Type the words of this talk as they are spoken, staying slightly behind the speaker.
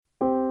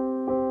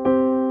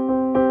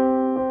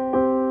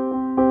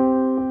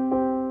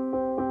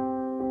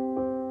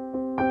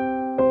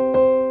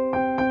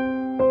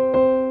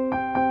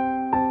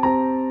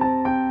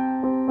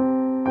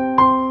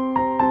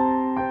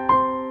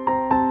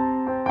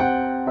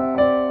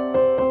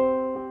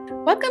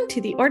Welcome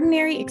to the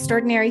Ordinary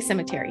Extraordinary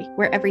Cemetery,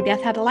 where every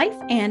death had a life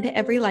and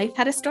every life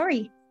had a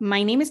story.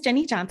 My name is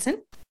Jenny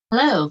Johnson.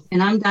 Hello,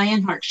 and I'm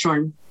Diane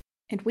Hartshorn.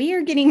 And we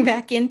are getting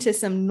back into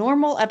some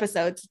normal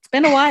episodes. It's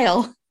been a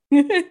while.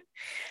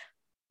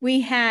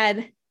 We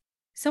had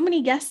so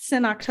many guests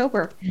in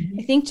October.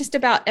 I think just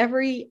about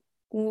every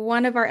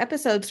one of our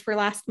episodes for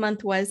last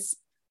month was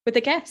with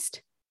a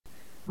guest.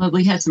 Well,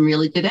 we had some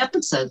really good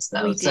episodes,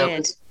 though. We so did.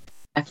 It's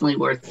definitely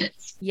worth it.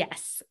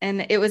 Yes,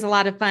 and it was a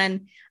lot of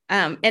fun.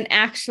 And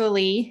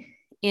actually,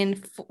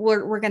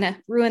 we're going to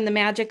ruin the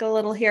magic a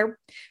little here.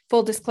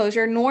 Full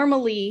disclosure,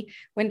 normally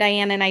when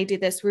Diane and I do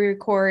this, we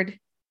record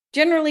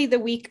generally the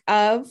week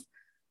of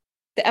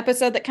the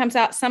episode that comes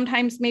out,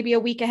 sometimes maybe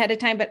a week ahead of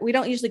time, but we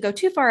don't usually go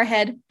too far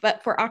ahead.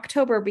 But for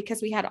October,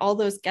 because we had all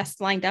those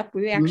guests lined up,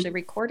 we actually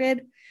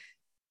recorded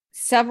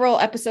several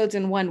episodes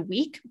in 1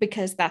 week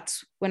because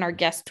that's when our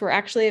guests were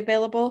actually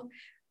available.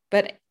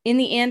 But in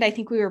the end, I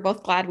think we were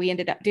both glad we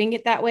ended up doing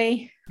it that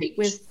way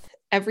with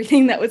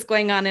everything that was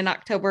going on in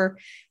October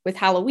with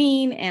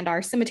Halloween and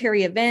our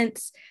cemetery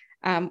events.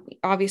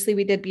 Obviously,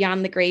 we did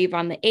Beyond the Grave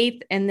on the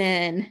 8th, and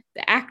then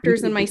the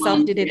actors and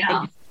myself did it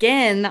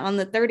again on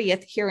the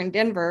 30th here in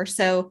Denver.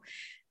 So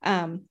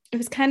it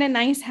was kind of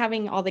nice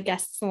having all the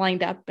guests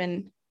lined up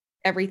and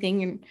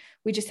everything, and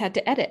we just had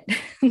to edit.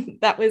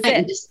 That was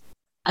it. Just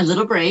a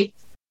little break.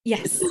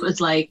 Yes. It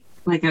was like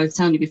I was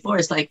telling you before,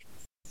 it's like,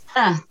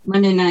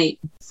 Monday night,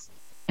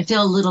 I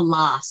feel a little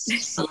lost.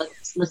 So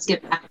let's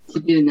get back to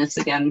doing this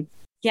again.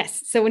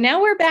 Yes. So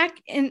now we're back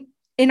in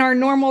our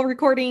normal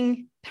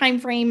recording time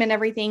frame and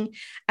everything.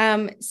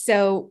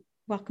 So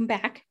welcome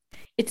back.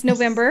 It's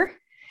November.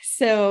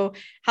 So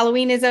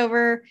Halloween is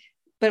over,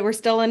 but we're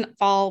still in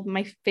fall,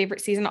 my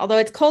favorite season, although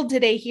it's cold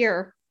today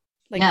here.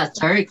 Yeah,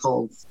 it's very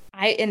cold.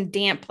 And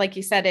damp, like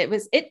you said.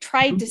 It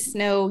tried to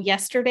snow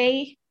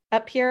yesterday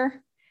up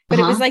here, but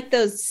it was like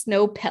those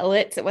snow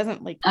pellets. It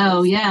wasn't like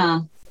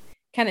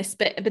kind of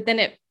spit, but then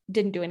it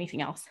didn't do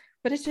anything else.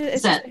 But it's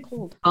just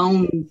cold.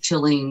 Bone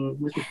chilling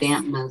with the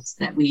dampness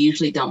that we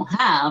usually don't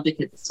have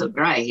because it's so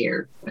dry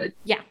here. But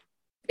yeah,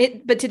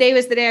 but today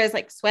was the day I was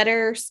like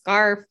sweater,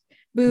 scarf,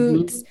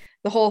 boots,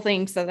 the whole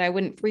thing, so that I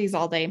wouldn't freeze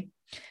all day.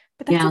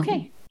 But that's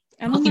okay.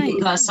 I don't mind. He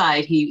didn't go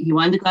outside. He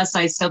wanted to go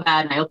outside so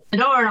bad, and I opened the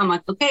door, and I'm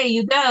like, "Okay,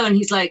 you go." And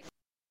he's like,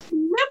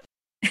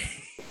 "Nope."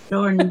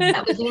 Door,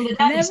 that was the end of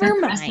that. Never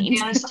mind.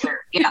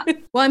 Yeah.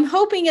 Well, I'm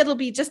hoping it'll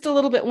be just a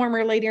little bit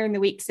warmer later in the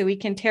week, so we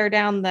can tear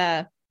down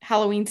the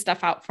Halloween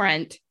stuff out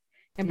front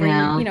and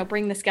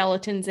bring the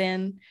skeletons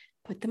in,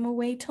 put them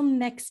away till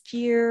next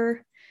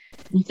year.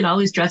 You could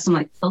always dress them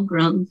like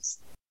pilgrims.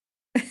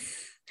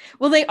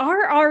 Well, they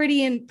are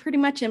already pretty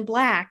much in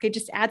black. I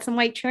just add some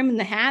white trim in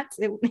the hats.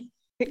 It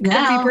could be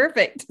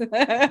perfect.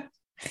 I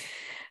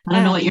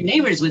don't know what your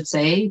neighbors would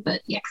say,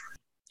 but yeah.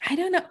 I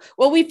don't know.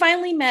 Well, we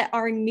finally met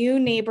our new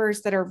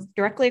neighbors that are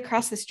directly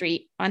across the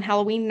street on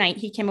Halloween night.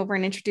 He came over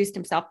and introduced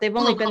himself. They've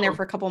only been there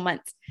for a couple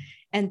months,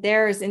 and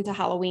they're as into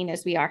Halloween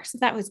as we are. So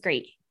that was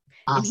great.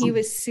 Awesome. And he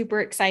was super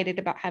excited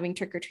about having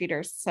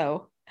trick-or-treaters.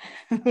 So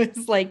it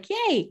was like,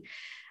 yay.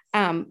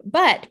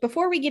 But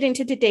before we get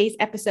into today's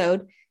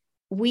episode,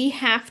 we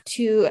have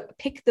to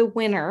pick the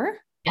winner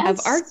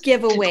of our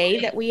giveaway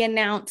that we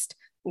announced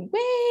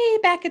way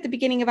back at the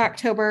beginning of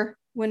October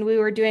when we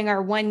were doing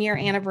our 1-year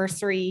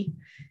anniversary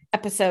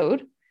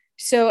episode.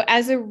 So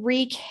as a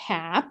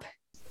recap,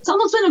 it's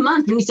almost been a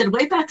month, and we said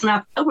way back in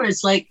October,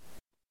 it's like,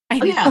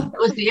 it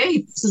was the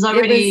 8th. This is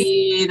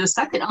already the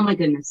 2nd. Oh my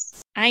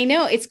goodness. I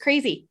know, it's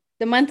crazy.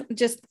 The month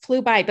just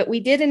flew by, but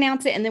we did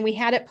announce it, and then we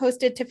had it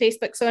posted to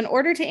Facebook. So in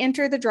order to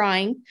enter the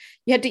drawing,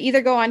 you had to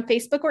either go on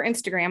Facebook or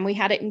Instagram. We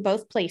had it in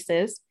both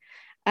places,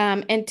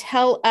 and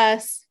tell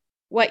us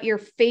what your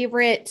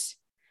favorite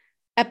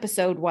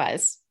episode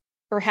was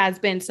or has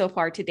been so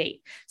far to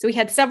date. So we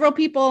had several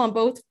people on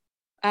both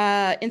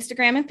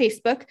Instagram and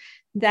Facebook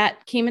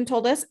that came and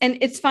told us. And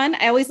it's fun.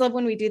 I always love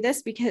when we do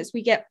this because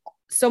we get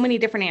so many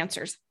different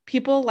answers.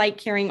 People like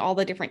hearing all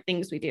the different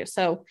things we do.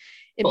 So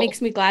it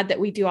makes me glad that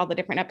we do all the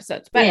different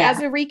episodes. But as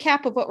a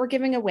recap of what we're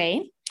giving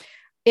away,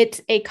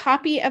 it's a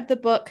copy of the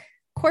book,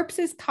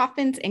 Corpses,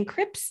 Coffins, and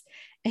Crypts,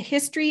 A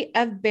History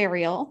of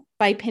Burial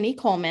by Penny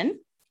Coleman,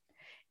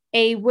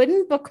 a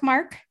wooden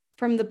bookmark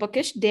from the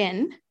Bookish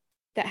Den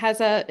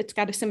that it's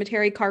got a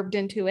cemetery carved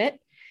into it,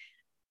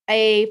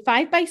 a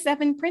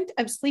 5x7 print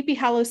of Sleepy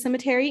Hollow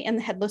Cemetery and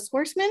the Headless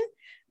Horseman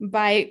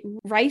by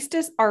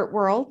Rista's Art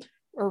World.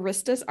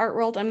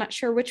 I'm not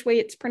sure which way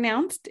it's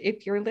pronounced.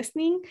 If you're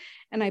listening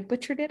and I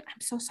butchered it, I'm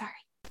so sorry.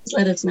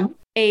 Let us know.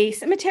 A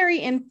Cemetery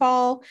in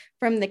Fall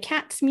from the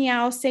Cat's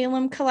Meow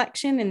Salem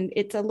collection. And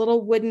it's a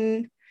little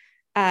wooden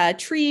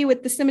tree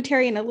with the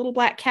cemetery and a little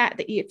black cat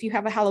that if you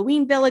have a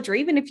Halloween village, or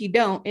even if you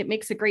don't, it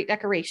makes a great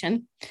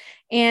decoration.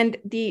 And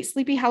the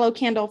Sleepy Hollow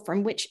candle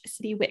from Witch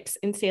City Wicks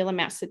in Salem,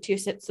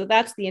 Massachusetts. So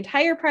that's the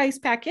entire prize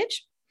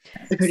package.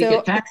 That's a pretty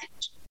good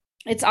package.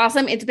 It's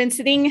awesome. It's been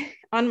sitting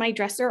on my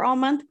dresser all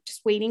month,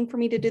 just waiting for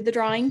me to do the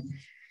drawing.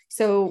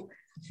 So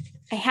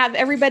I have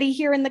everybody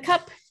here in the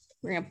cup.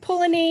 We're going to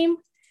pull a name,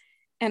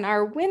 and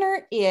our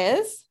winner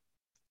is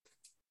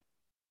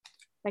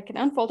I can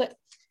unfold it,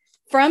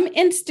 from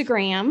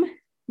Instagram,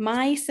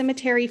 My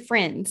Cemetery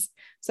Friends.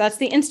 So that's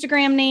the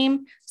Instagram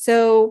name.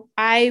 So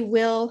I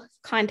will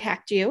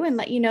contact you and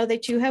let you know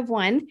that you have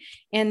won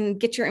and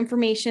get your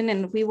information,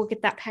 and we will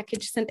get that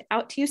package sent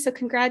out to you. So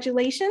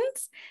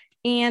congratulations.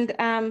 And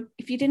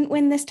if you didn't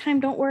win this time,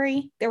 don't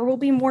worry. There will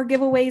be more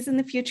giveaways in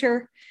the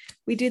future.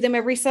 We do them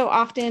every so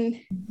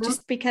often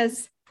just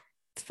because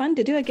it's fun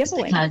to do a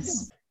giveaway.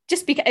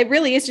 Just because it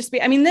really is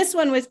I mean, this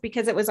one was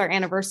because it was our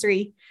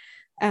anniversary.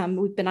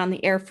 We've been on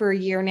the air for a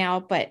year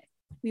now, but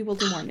we will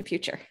do more in the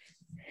future.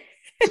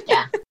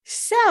 Yeah.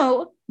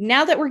 So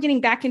now that we're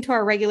getting back into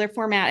our regular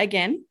format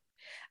again,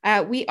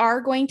 we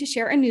are going to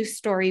share a news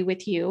story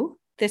with you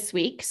this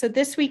week. So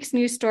this week's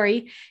news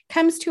story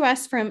comes to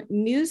us from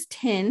News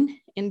 10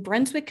 in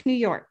Brunswick, New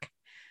York.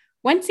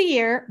 Once a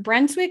year,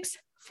 Brunswick's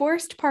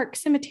Forest Park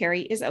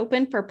Cemetery is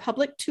open for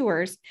public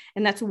tours,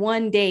 and that's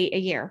one day a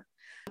year,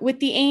 with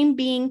the aim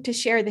being to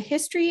share the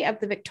history of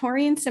the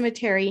Victorian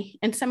cemetery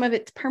and some of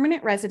its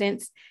permanent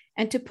residents,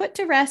 and to put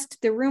to rest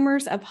the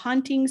rumors of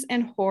hauntings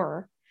and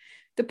horror.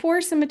 The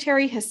poor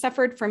cemetery has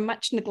suffered from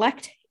much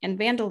neglect and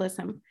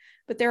vandalism,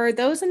 but there are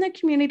those in the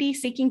community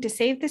seeking to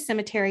save the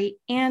cemetery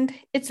and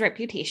its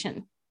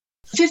reputation.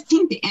 The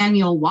 15th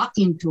annual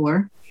walking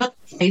tour took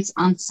place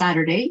on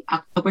Saturday,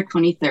 October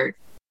 23rd.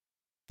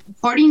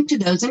 According to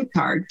those in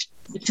charge,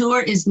 the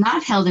tour is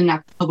not held in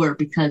October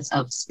because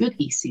of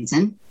spooky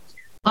season,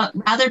 but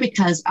rather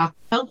because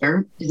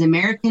October is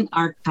American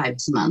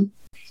Archives Month,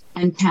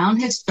 and town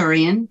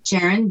historian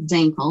Sharon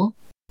Zankel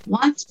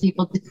wants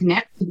people to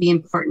connect to the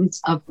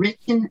importance of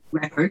written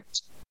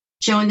records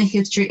showing the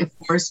history of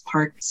Forest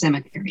Park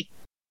Cemetery.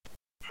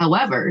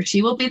 However,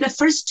 she will be the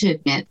first to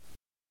admit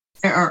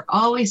there are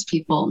always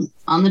people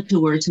on the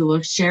tours who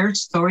will share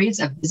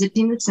stories of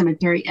visiting the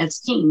cemetery as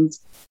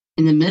teens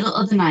in the middle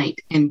of the night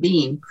and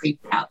being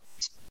creeped out.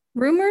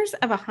 Rumors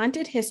of a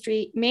haunted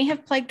history may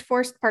have plagued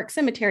Forest Park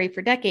Cemetery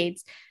for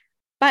decades,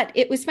 but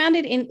it was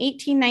founded in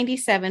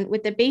 1897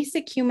 with the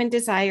basic human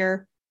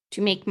desire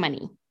to make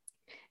money.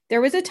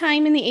 There was a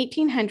time in the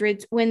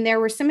 1800s when there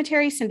were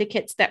cemetery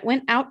syndicates that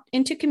went out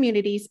into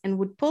communities and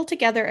would pull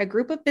together a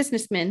group of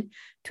businessmen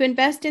to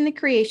invest in the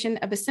creation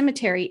of a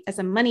cemetery as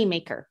a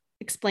moneymaker,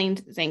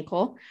 explained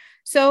Zankel.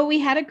 So we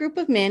had a group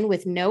of men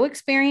with no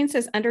experience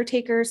as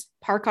undertakers,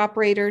 park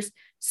operators,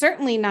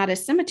 certainly not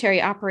as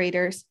cemetery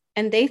operators,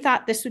 and they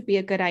thought this would be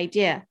a good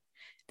idea.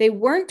 They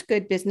weren't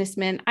good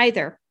businessmen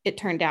either, it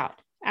turned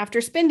out.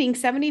 After spending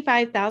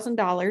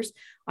 $75,000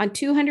 on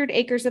 200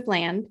 acres of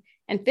land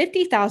and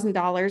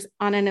 $50,000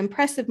 on an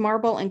impressive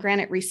marble and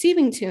granite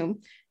receiving tomb,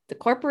 the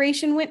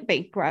corporation went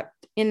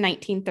bankrupt in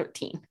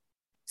 1913.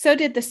 So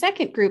did the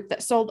second group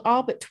that sold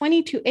all but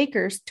 22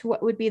 acres to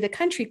what would be the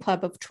Country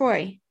Club of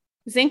Troy.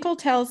 Zinkel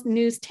tells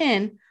News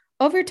 10,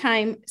 over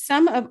time,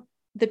 some of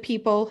the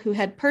people who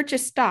had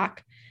purchased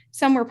stock,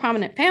 some were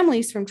prominent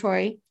families from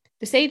Troy,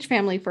 the Sage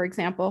family, for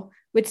example,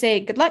 would say,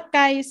 "Good luck,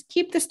 guys,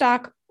 keep the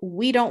stock.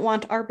 We don't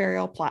want our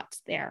burial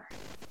plots there."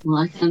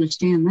 Well, I can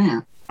understand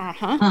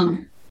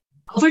that.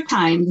 Over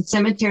time, the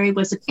cemetery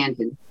was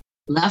abandoned,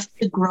 left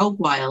to grow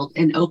wild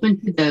and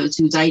open to those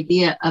whose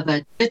idea of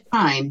a good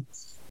time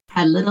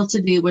had little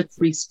to do with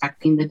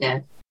respecting the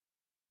dead.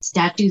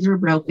 Statues were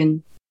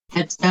broken,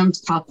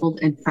 headstones toppled,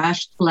 and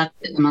trash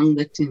collected among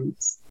the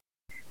tombs.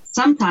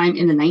 Sometime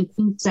in the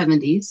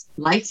 1970s,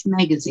 Life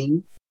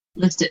magazine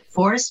listed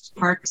Forest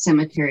Park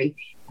Cemetery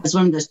as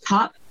one of the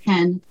top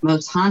 10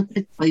 most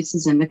haunted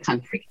places in the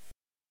country.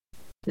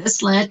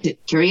 This led to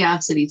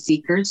curiosity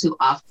seekers who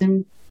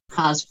often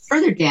caused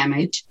further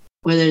damage,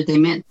 whether they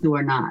meant to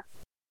or not.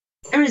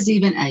 There is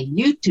even a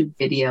YouTube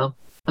video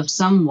of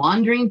some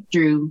wandering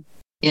through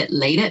it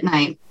late at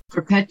night,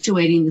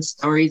 perpetuating the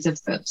stories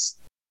of ghosts.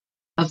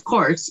 Of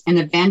course, an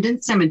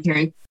abandoned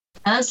cemetery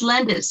does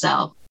lend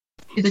itself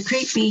to the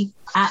creepy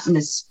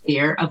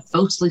atmosphere of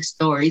ghostly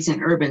stories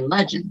and urban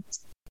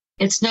legends.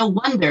 It's no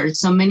wonder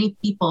so many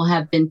people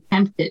have been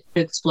tempted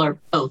to explore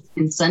both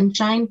in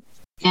sunshine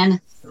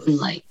and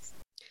moonlight.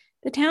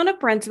 The town of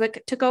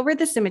Brunswick took over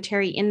the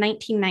cemetery in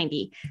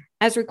 1990,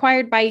 as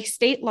required by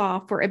state law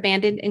for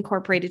abandoned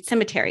incorporated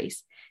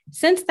cemeteries.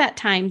 Since that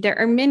time, there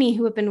are many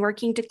who have been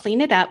working to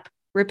clean it up,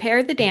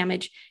 repair the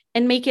damage,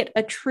 and make it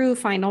a true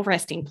final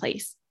resting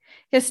place.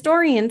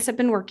 Historians have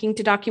been working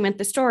to document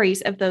the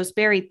stories of those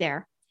buried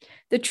there.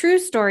 The true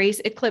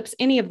stories eclipse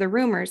any of the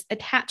rumors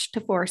attached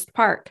to Forest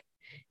Park.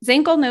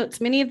 Zankel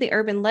notes many of the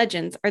urban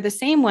legends are the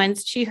same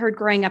ones she heard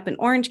growing up in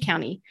Orange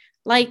County,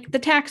 like the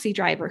taxi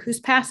driver whose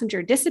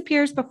passenger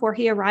disappears before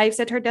he arrives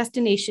at her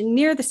destination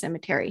near the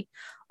cemetery,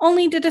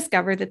 only to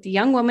discover that the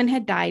young woman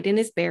had died and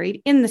is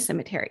buried in the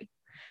cemetery.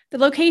 The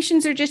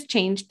locations are just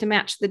changed to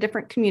match the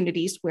different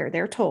communities where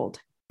they're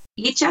told.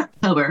 Each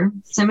October,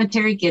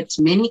 cemetery gets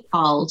many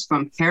calls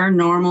from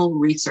paranormal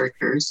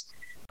researchers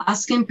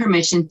asking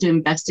permission to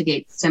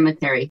investigate the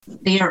cemetery.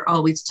 They are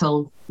always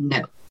told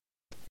no.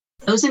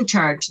 Those in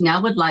charge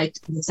now would like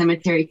the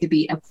cemetery to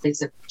be a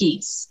place of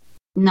peace,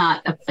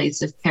 not a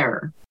place of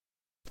terror.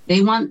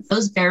 They want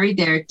those buried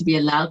there to be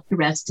allowed to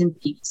rest in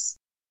peace.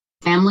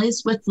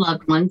 Families with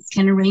loved ones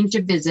can arrange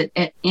a visit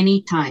at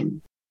any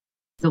time.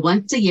 The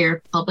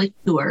once-a-year public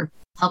tour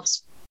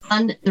helps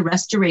fund the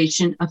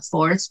restoration of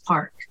Forest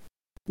Park.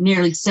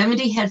 Nearly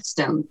 70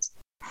 headstones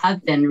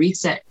have been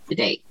reset to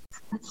date.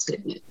 That's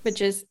good news.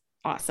 Which is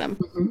awesome.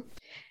 Mm-hmm.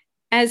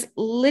 As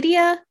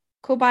Lydia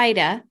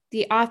Kobaida,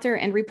 the author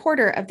and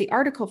reporter of the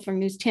article from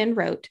News 10,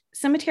 wrote,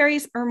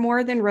 cemeteries are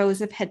more than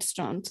rows of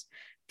headstones.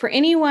 For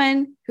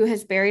anyone who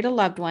has buried a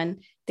loved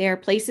one, they are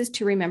places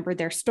to remember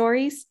their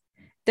stories,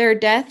 their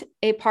death,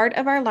 a part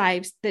of our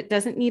lives that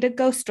doesn't need a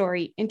ghost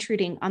story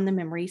intruding on the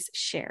memories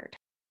shared.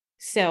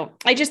 So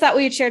I just thought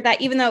we would share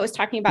that, even though it was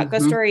talking about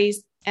ghost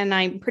stories, and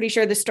I'm pretty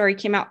sure the story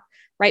came out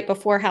right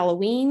before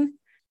Halloween,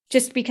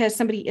 just because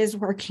somebody is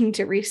working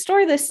to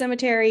restore this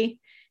cemetery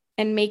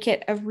and make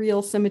it a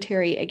real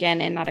cemetery again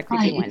and not a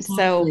creepy one. Exactly.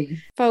 So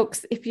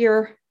folks, if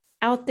you're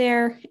out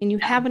there and you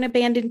have an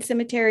abandoned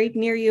cemetery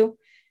near you,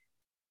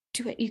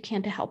 do what you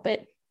can to help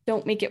it.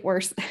 Don't make it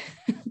worse.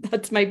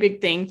 That's my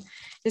big thing,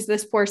 is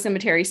this poor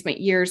cemetery spent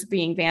years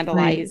being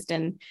vandalized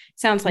and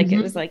sounds like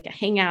it was like a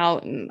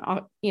hangout and,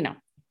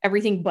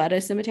 everything but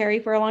a cemetery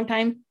for a long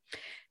time.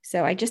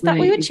 So I just thought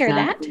we would share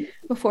that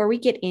before we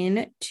get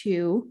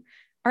into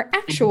our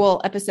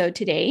actual episode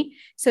today.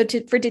 So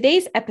for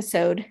today's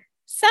episode,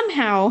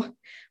 somehow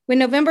when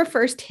November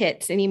 1st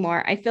hits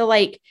anymore, I feel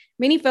like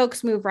many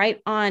folks move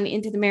right on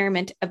into the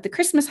merriment of the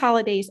Christmas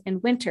holidays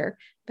and winter.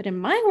 But in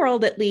my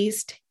world, at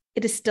least,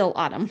 it is still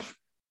autumn.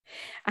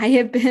 I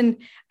had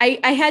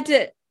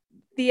to,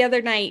 the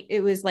other night,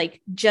 it was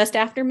like just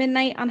after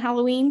midnight on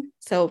Halloween.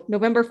 So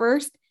November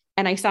 1st.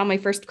 And I saw my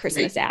first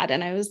Christmas ad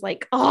and I was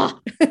like, oh,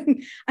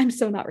 I'm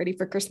so not ready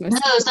for Christmas. No,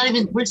 it's not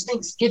even, where's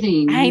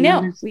Thanksgiving? I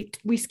know.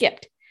 We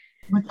skipped.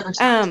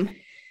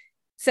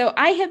 So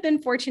I have been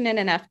fortunate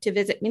enough to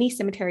visit many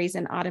cemeteries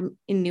in autumn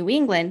in New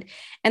England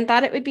and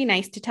thought it would be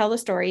nice to tell the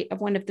story of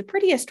one of the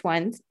prettiest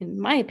ones,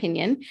 in my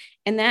opinion,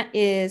 and that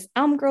is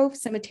Elm Grove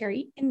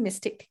Cemetery in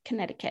Mystic,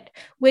 Connecticut,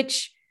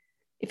 which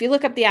if you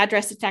look up the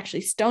address, it's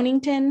actually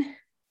Stonington,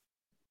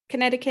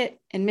 Connecticut,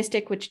 and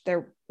Mystic, which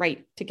they're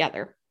right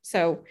together.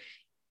 So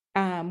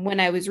when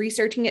I was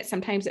researching it,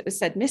 sometimes it was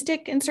said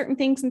Mystic in certain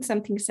things and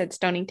some things said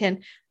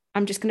Stonington.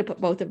 I'm just going to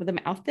put both of them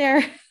out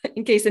there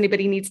in case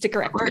anybody needs to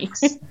correct me.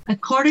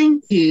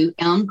 According to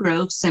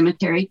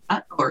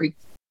elmgrovecemetery.org,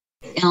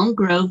 the Elm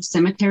Grove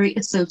Cemetery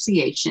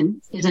Association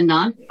is a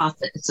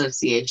nonprofit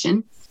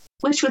association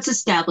which was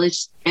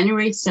established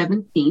January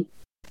 17th,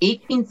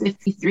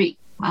 1853.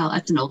 Wow,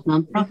 that's an old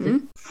nonprofit.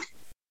 Mm-hmm.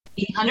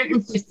 The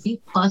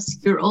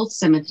 150-plus-year-old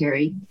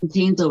cemetery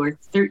contains over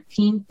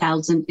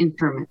 13,000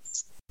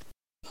 interments.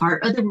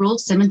 Part of the rural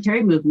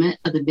cemetery movement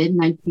of the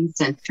mid-19th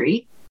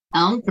century,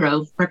 Elm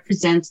Grove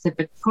represents the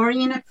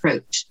Victorian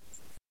approach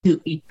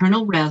to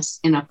eternal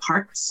rest in a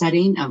park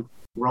setting of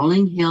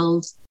rolling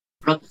hills,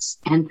 brooks,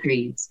 and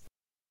trees,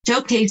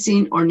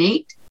 showcasing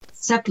ornate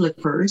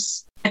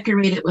sepulchres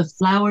decorated with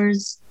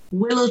flowers,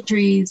 willow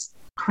trees,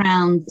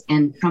 crowns,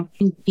 and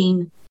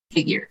trumpeting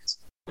figures.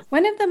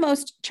 One of the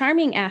most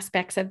charming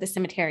aspects of the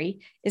cemetery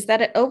is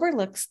that it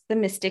overlooks the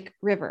Mystic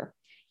River.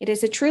 It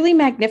is a truly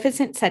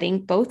magnificent setting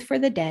both for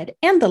the dead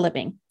and the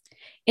living.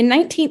 In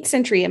 19th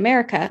century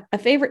America, a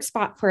favorite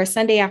spot for a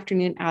Sunday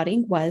afternoon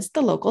outing was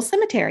the local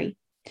cemetery.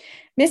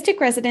 Mystic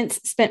residents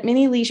spent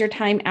many leisure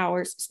time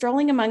hours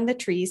strolling among the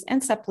trees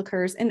and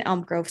sepulchres in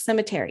Elm Grove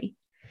Cemetery.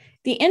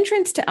 The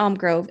entrance to Elm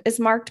Grove is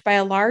marked by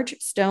a large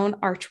stone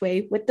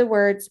archway with the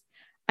words,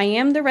 "I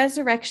am the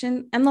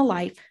resurrection and the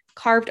life,"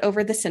 carved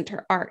over the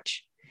center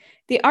arch.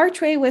 The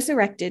archway was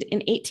erected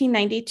in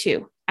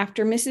 1892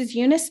 after Mrs.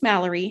 Eunice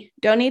Mallory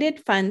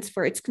donated funds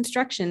for its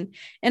construction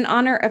in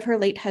honor of her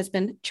late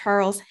husband,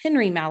 Charles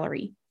Henry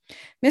Mallory.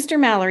 Mr.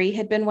 Mallory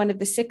had been one of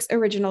the 6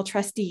 original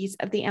trustees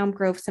of the Elm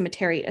Grove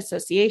Cemetery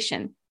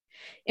Association.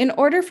 In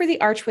order for the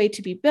archway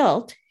to be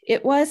built,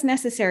 it was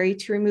necessary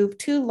to remove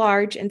 2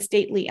 large and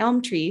stately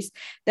elm trees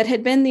that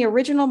had been the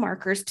original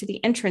markers to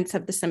the entrance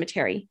of the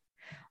cemetery.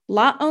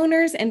 Lot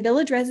owners and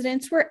village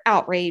residents were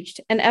outraged,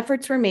 and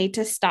efforts were made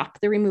to stop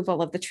the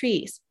removal of the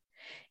trees.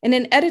 In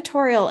an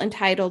editorial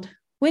entitled,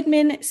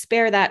 "Woodmen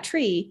Spare That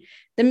Tree,"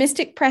 the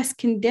Mystic Press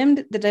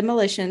condemned the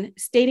demolition,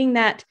 stating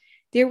that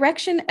the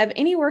erection of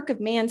any work of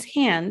man's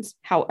hands,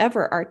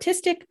 however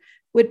artistic,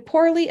 would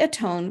poorly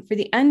atone for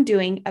the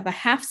undoing of a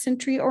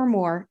half-century or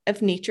more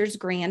of nature's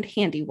grand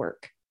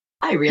handiwork.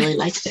 I really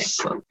like that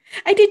quote.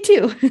 I did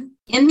too.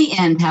 In the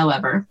end,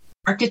 however,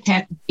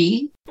 architect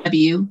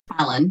B.W.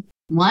 Allen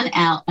won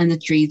out and the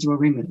trees were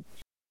removed.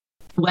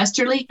 The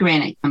Westerly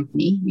Granite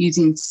Company,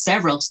 using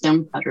several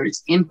stone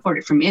cutters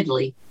imported from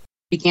Italy,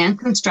 began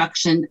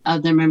construction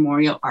of the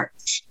memorial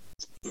arch.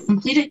 The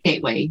completed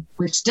gateway,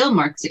 which still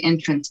marks the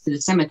entrance to the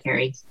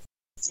cemetery,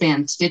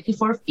 spans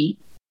 54 feet,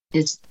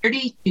 is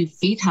 32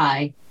 feet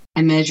high,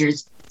 and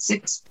measures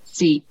 6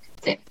 feet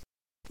thick.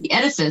 The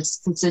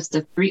edifice consists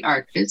of 3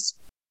 arches,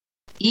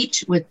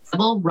 each with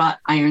double wrought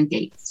iron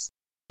gates.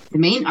 The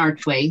main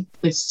archway,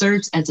 which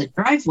serves as a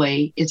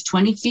driveway, is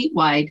 20 feet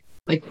wide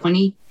by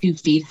 22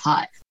 feet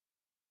high.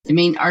 The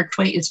main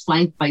archway is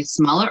flanked by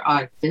smaller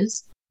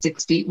arches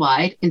 6 feet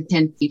wide and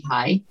 10 feet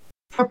high,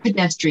 for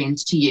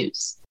pedestrians to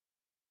use.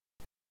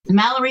 The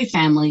Mallory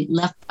family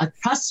left a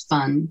trust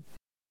fund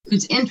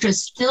whose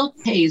interest still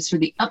pays for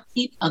the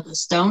upkeep of the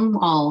stone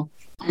wall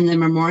and the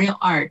memorial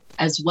art,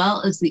 as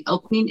well as the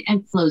opening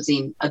and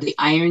closing of the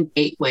Iron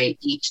Gateway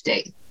each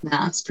day.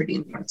 That's pretty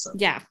impressive.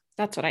 Yeah,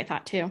 that's what I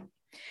thought too.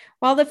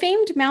 While the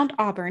famed Mount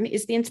Auburn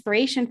is the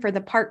inspiration for the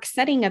park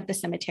setting of the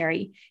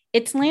cemetery,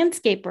 its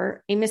landscaper,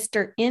 a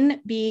Mr.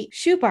 N.B.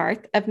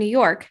 Schubarth of New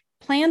York,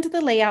 planned the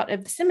layout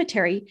of the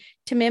cemetery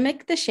to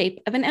mimic the shape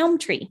of an elm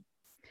tree.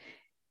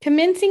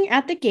 Commencing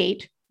at the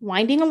gate,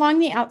 winding along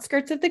the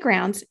outskirts of the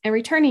grounds, and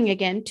returning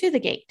again to the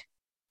gate.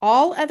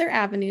 All other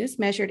avenues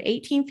measured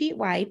 18 feet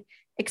wide,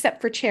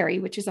 except for Cherry,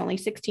 which is only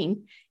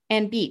 16,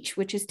 and Beach,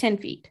 which is 10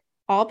 feet.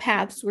 All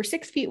paths were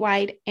 6 feet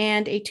wide,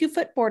 and a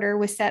 2-foot border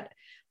was set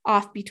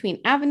off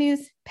between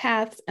avenues,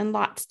 paths, and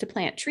lots to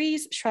plant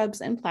trees, shrubs,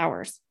 and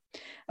flowers.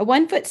 A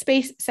 1-foot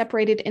space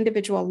separated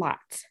individual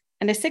lots,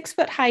 and a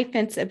 6-foot-high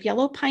fence of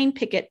yellow pine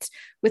pickets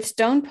with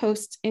stone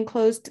posts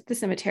enclosed the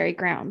cemetery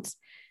grounds.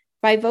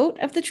 By vote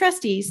of the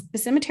trustees, the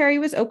cemetery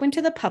was open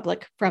to the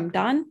public from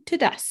dawn to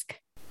dusk.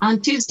 On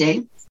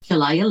Tuesday,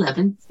 July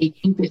 11,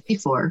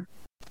 1854,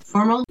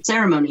 formal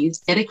ceremonies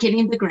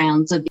dedicating the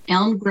grounds of the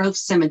Elm Grove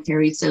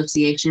Cemetery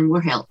Association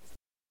were held.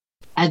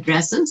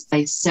 Addresses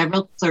by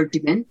several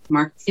clergymen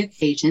marked the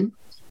occasion,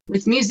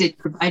 with music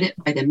provided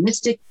by the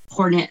Mystic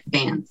Cornet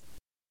Band.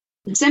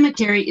 The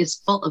cemetery is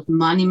full of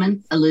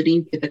monuments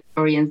alluding to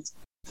Victorians'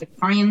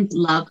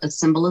 love of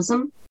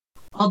symbolism,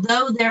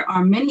 although there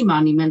are many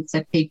monuments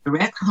that pay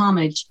direct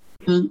homage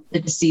to the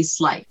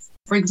deceased's life.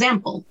 For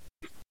example,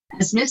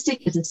 as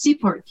Mystic is a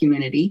seaport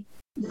community,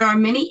 there are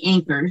many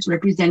anchors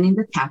representing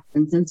the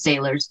captains and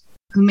sailors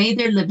who made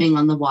their living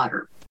on the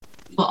water.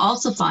 You will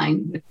also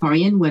find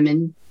Victorian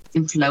women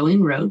in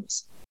flowing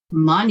robes,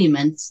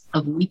 monuments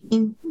of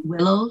weeping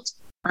willows,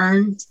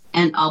 urns,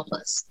 and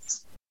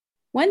obelisks.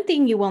 One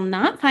thing you will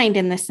not find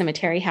in this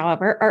cemetery,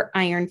 however, are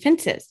iron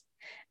fences.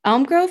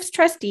 Elm Grove's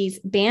trustees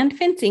banned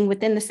fencing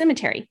within the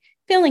cemetery,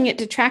 feeling it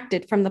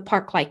detracted from the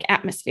park-like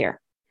atmosphere.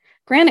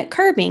 Granite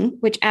curbing,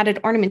 which added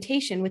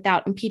ornamentation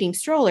without impeding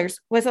strollers,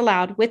 was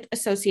allowed with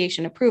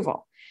association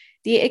approval.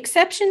 The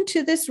exception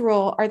to this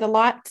rule are the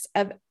lots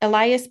of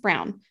Elias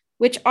Brown,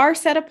 which are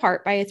set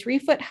apart by a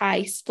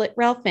 3-foot-high split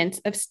rail fence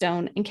of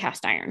stone and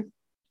cast iron.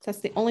 So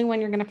that's the only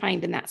one you're going to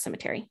find in that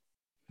cemetery.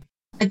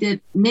 By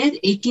the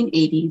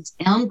mid-1880s,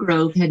 Elm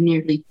Grove had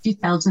nearly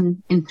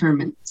 2,000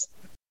 interments.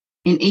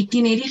 In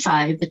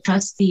 1885, the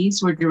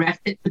trustees were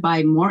directed to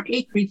buy more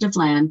acreage of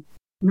land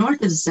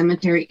north of the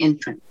cemetery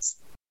entrance.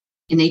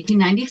 In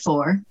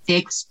 1894, they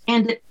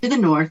expanded to the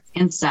north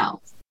and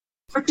south,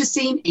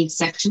 purchasing a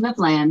section of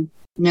land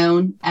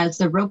known as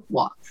the Rope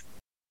Walk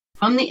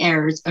from the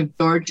heirs of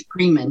George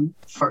Freeman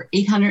for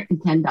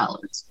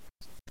 $810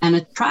 and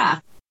a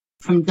tract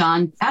from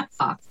John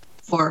Babcock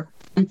for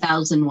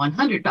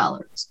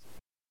 $1,100.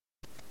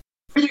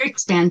 Further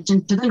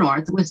expansion to the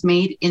north was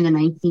made in the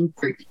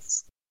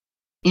 1930s.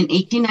 In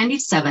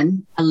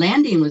 1897, a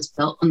landing was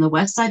built on the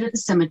west side of the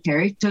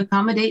cemetery to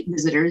accommodate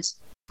visitors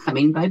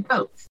coming by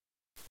boat.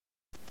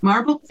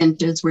 Marble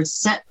benches were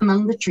set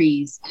among the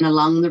trees and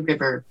along the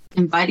river,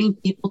 inviting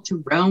people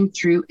to roam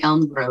through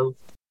Elm Grove,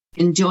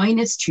 enjoying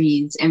its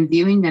trees and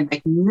viewing the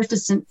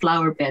magnificent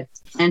flower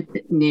beds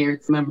planted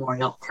near the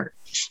memorial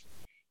arch.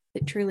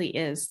 It truly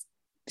is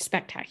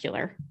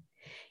spectacular.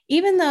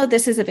 Even though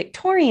this is a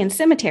Victorian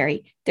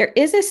cemetery, there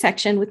is a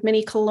section with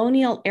many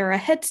colonial-era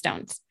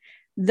headstones,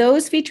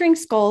 those featuring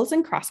skulls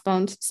and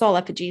crossbones, soul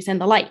effigies, and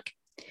the like.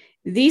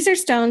 These are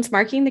stones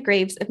marking the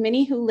graves of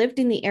many who lived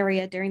in the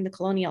area during the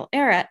colonial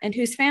era and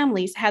whose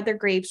families had their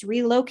graves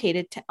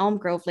relocated to Elm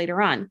Grove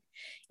later on.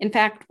 In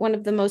fact, one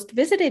of the most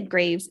visited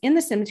graves in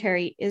the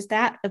cemetery is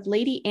that of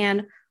Lady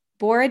Anne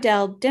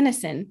Borodell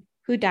Dennison,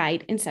 who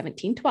died in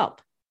 1712.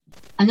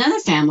 Another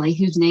family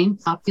whose name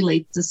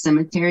populates the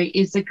cemetery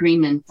is the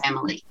Greenman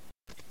family.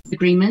 The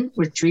Greenmans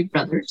were 3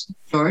 brothers,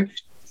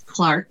 George,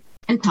 Clark,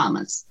 and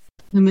Thomas,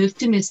 who moved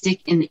to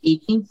Mystic in the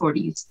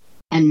 1840s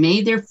and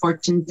made their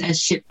fortunes as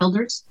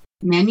shipbuilders,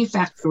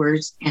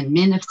 manufacturers, and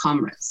men of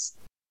commerce.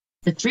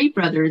 The 3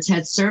 brothers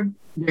had served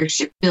their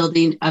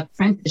shipbuilding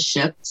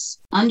apprenticeships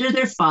under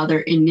their father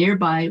in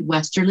nearby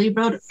Westerly,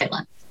 Rhode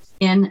Island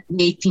in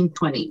the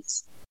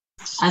 1820s.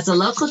 As a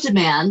local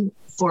demand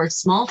for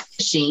small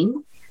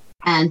fishing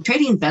and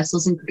trading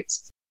vessels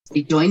increased,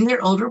 they joined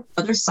their older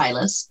brother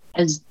Silas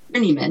as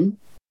journeyman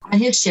at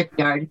his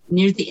shipyard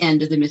near the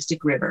end of the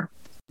Mystic River,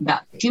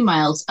 about 2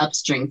 miles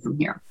upstream from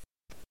here.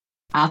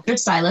 After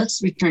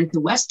Silas returned to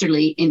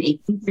Westerly in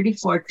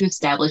 1834 to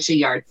establish a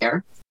yard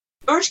there,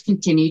 George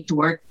continued to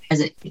work as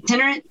an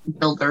itinerant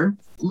builder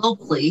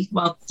locally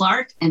while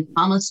Clark and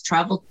Thomas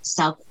traveled to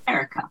South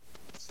America.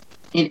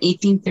 In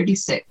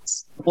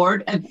 1836,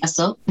 aboard a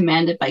vessel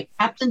commanded by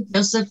Captain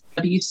Joseph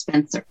W.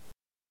 Spencer,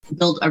 to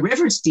build a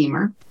river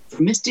steamer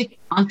for Mystic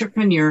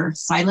entrepreneur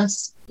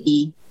Silas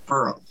E.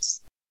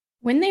 Burroughs.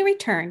 When they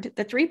returned,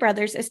 the three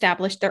brothers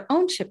established their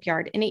own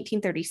shipyard in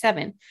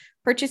 1837,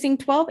 purchasing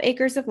 12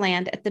 acres of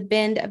land at the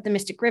bend of the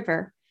Mystic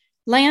River,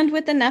 land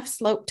with enough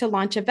slope to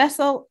launch a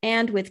vessel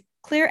and with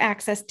clear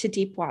access to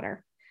deep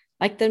water.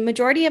 Like the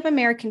majority of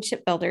American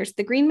shipbuilders,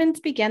 the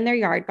Greenmans began their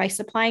yard by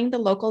supplying the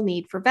local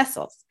need for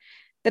vessels.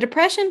 The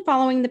Depression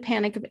following the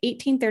Panic of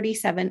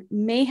 1837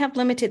 may have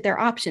limited their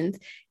options,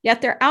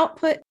 yet their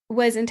output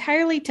was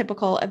entirely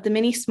typical of the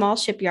many small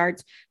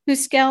shipyards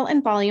whose scale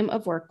and volume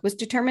of work was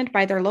determined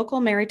by their local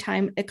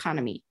maritime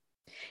economy.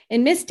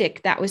 In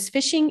Mystic, that was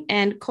fishing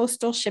and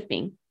coastal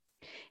shipping.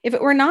 If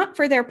it were not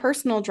for their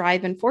personal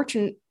drive and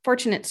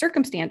fortunate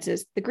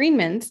circumstances, the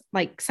Greenmans,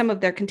 like some of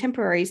their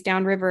contemporaries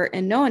downriver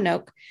in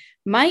Noanoke,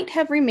 might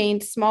have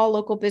remained small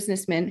local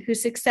businessmen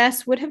whose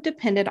success would have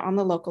depended on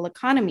the local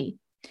economy.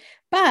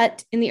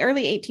 But in the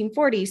early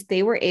 1840s,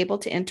 they were able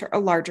to enter a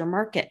larger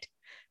market.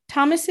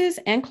 Thomas's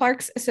and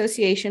Clark's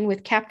association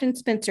with Captain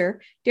Spencer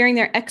during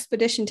their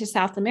expedition to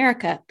South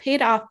America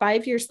paid off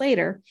 5 years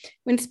later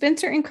when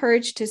Spencer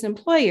encouraged his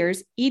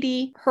employers,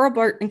 E.D.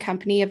 Hurlburt and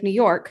Company of New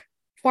York,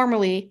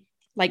 formerly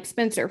like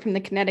Spencer from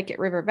the Connecticut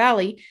River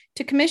Valley,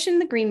 to commission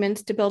the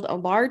Greenmans to build a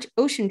large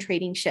ocean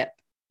trading ship.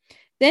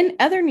 Then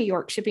other New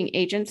York shipping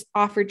agents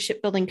offered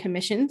shipbuilding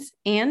commissions,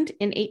 and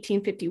in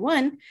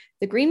 1851,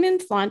 the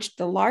Greenmans launched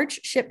the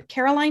large ship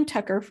Caroline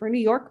Tucker for New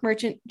York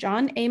merchant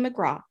John A.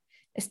 McGraw,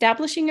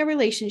 establishing a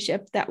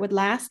relationship that would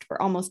last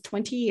for almost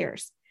 20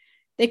 years.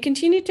 They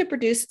continued to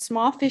produce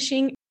small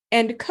fishing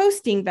and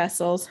coasting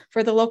vessels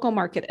for the local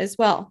market as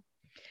well.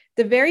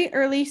 The very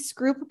early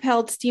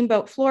screw-propelled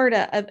steamboat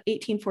Florida of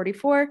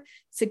 1844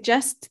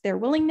 suggests their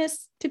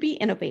willingness to be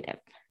innovative.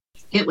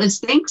 It was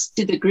thanks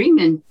to the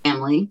Greenman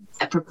family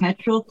that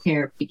perpetual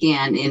care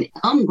began in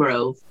Elm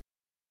Grove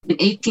in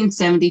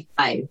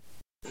 1875.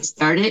 They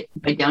started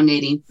by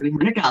donating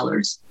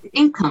 $300, the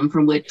income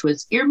from which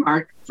was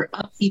earmarked for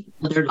upkeep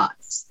of their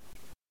lots.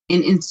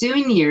 In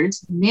ensuing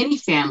years, many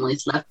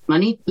families left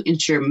money to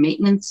ensure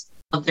maintenance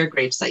of their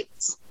grave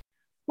sites.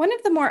 One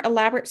of the more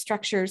elaborate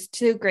structures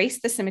to grace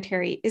the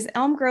cemetery is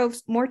Elm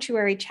Grove's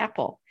mortuary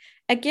chapel,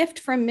 a gift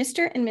from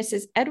Mr. and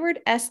Mrs. Edward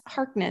S.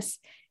 Harkness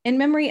in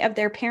memory of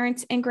their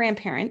parents and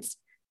grandparents,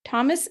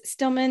 Thomas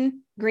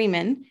Stillman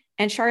Greenman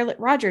and Charlotte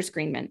Rogers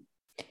Greenman.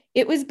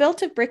 It was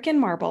built of brick and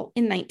marble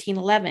in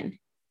 1911.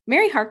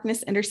 Mary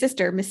Harkness and her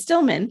sister, Miss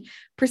Stillman,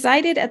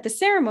 presided at the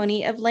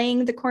ceremony of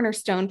laying the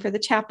cornerstone for the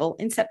chapel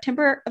in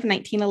September of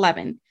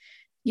 1911.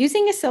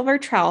 Using a silver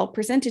trowel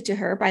presented to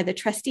her by the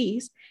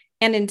trustees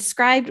and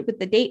inscribed with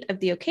the date of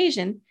the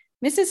occasion,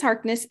 Mrs.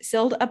 Harkness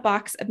sealed a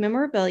box of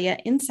memorabilia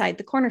inside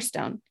the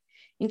cornerstone.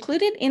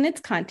 Included in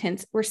its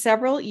contents were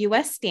several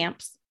U.S.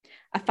 stamps,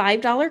 a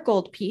 $5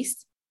 gold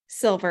piece,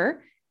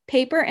 silver,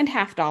 paper and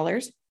half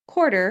dollars,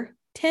 quarter,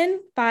 10,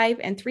 5,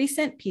 and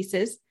 3-cent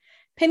pieces,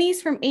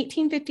 pennies from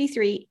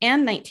 1853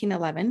 and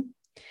 1911,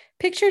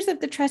 pictures of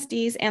the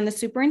trustees and the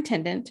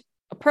superintendent,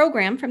 a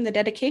program from the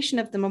dedication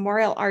of the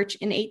Memorial Arch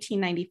in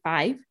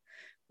 1895,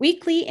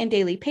 weekly and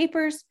daily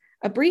papers,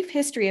 a brief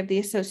history of the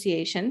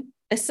association,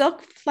 a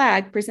silk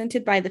flag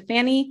presented by the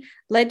Fanny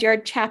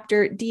Ledyard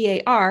Chapter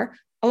DAR,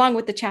 along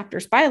with the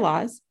chapter's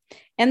bylaws,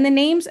 and the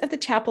names of the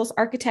chapel's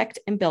architect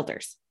and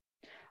builders.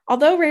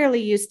 Although rarely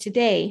used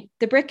today,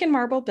 the brick and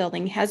marble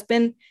building has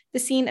been the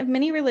scene of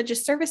many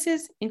religious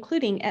services,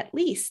 including at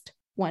least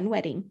one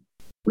wedding.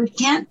 We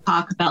can't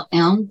talk about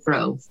Elm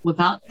Grove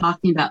without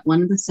talking about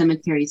one of the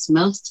cemetery's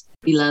most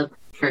beloved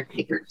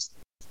caretakers,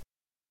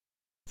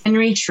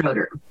 Henry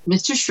Schroeder.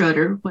 Mr.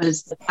 Schroeder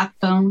was the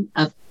backbone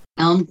of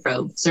Elm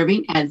Grove,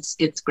 serving as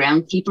its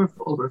groundskeeper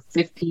for over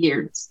 50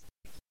 years.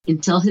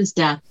 Until his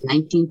death in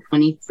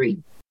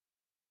 1923.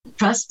 The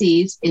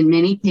trustees, in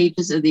many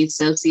pages of the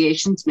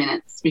association's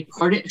minutes,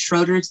 recorded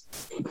Schroeder's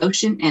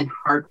devotion and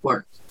hard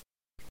work.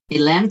 A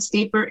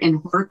landscaper and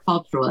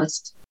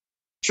horticulturalist,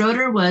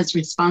 Schroeder was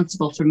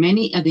responsible for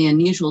many of the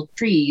unusual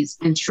trees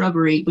and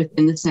shrubbery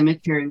within the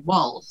cemetery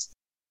walls,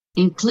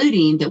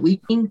 including the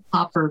weeping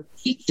poplar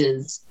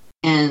peaches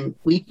and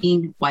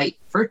weeping white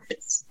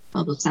birches.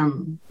 Oh, those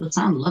sound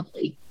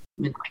lovely.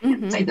 I mean, I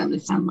can't say them, they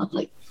sound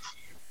lovely.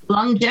 The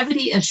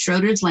longevity of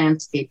Schroeder's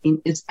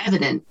landscaping is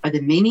evident by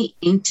the many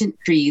ancient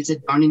trees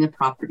adorning the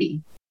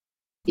property.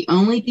 The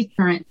only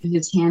deterrent to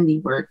his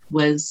handiwork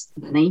was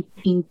the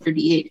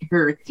 1938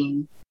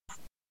 hurricane,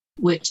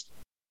 which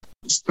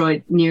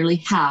destroyed nearly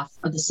half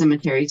of the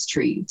cemetery's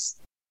trees.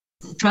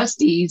 The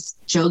trustees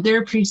showed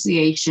their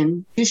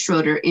appreciation to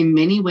Schroeder in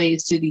many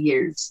ways through the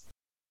years.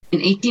 In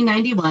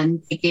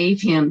 1891, they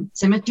gave him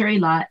Cemetery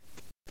Lot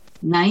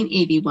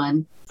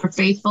 981 for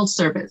faithful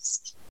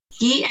service.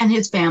 He and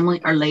his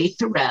family are laid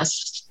to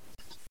rest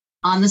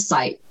on the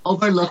site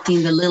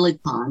overlooking the lily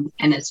pond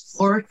and its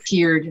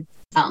 4-tiered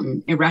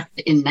fountain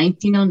erected in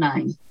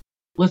 1909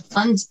 with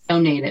funds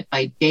donated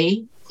by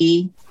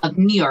J.E. of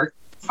New York,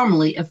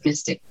 formerly of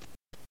Mystic.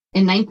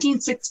 In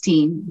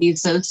 1916, the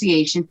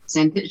association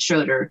presented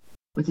Schroeder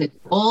with a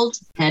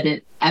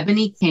gold-headed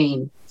ebony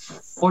cane for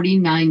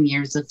 49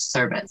 years of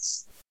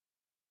service.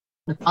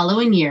 The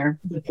following year,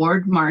 the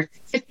board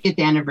marked the 50th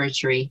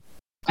anniversary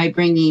by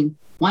bringing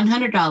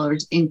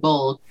 $100 in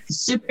gold to the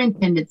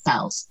superintendent's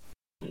house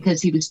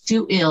because he was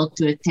too ill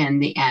to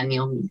attend the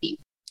annual meeting.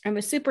 And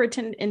the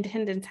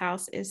superintendent's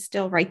house is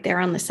still right there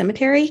on the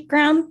cemetery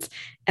grounds.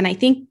 And I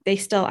think they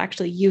still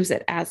actually use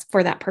it as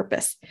for that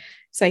purpose.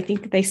 So I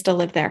think they still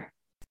live there.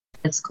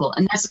 That's cool.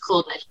 And that's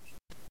cool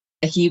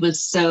that he was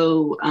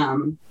so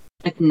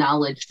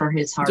acknowledged for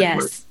his hard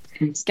work.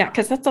 Yeah,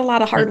 because that's a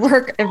lot of hard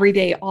work every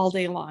day, all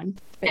day long.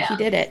 But he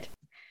did it.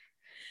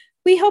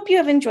 We hope you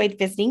have enjoyed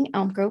visiting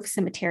Elm Grove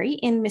Cemetery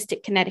in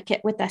Mystic,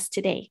 Connecticut with us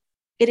today.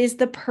 It is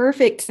the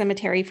perfect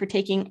cemetery for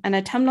taking an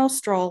autumnal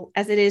stroll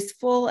as it is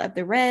full of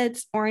the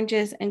reds,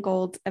 oranges, and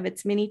golds of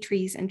its many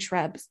trees and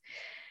shrubs.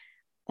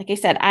 Like I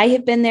said, I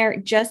have been there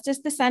just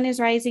as the sun is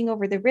rising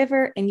over the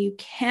river, and you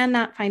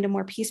cannot find a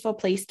more peaceful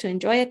place to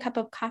enjoy a cup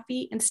of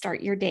coffee and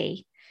start your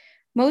day.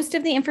 Most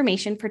of the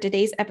information for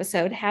today's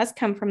episode has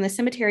come from the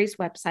cemetery's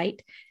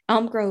website,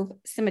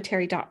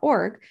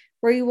 elmgrovecemetery.org,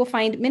 where you will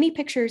find many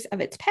pictures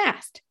of its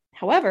past.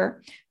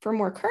 However, for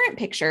more current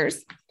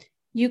pictures,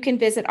 you can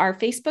visit our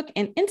Facebook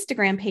and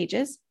Instagram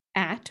pages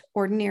at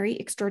Ordinary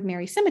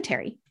Extraordinary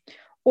Cemetery,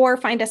 or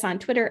find us on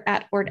Twitter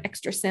at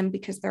OrdExtraCem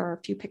because there are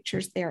a few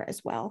pictures there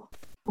as well.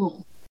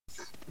 Cool.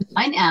 To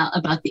find out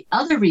about the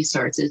other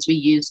resources we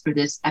used for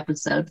this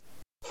episode,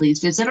 please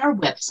visit our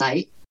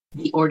website,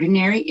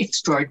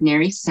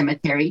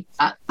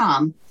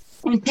 theordinaryextraordinarycemetery.com,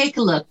 and take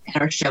a look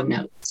at our show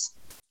notes.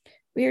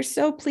 We are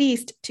so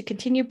pleased to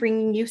continue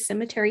bringing you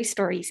cemetery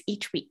stories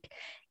each week.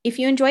 If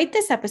you enjoyed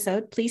this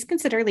episode, please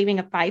consider leaving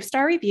a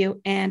 5-star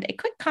review and a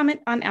quick comment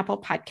on Apple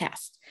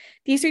Podcasts.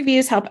 These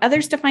reviews help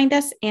others to find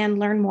us and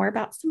learn more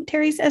about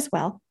cemeteries as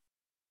well.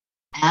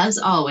 As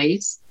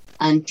always,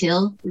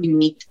 until we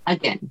meet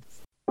again.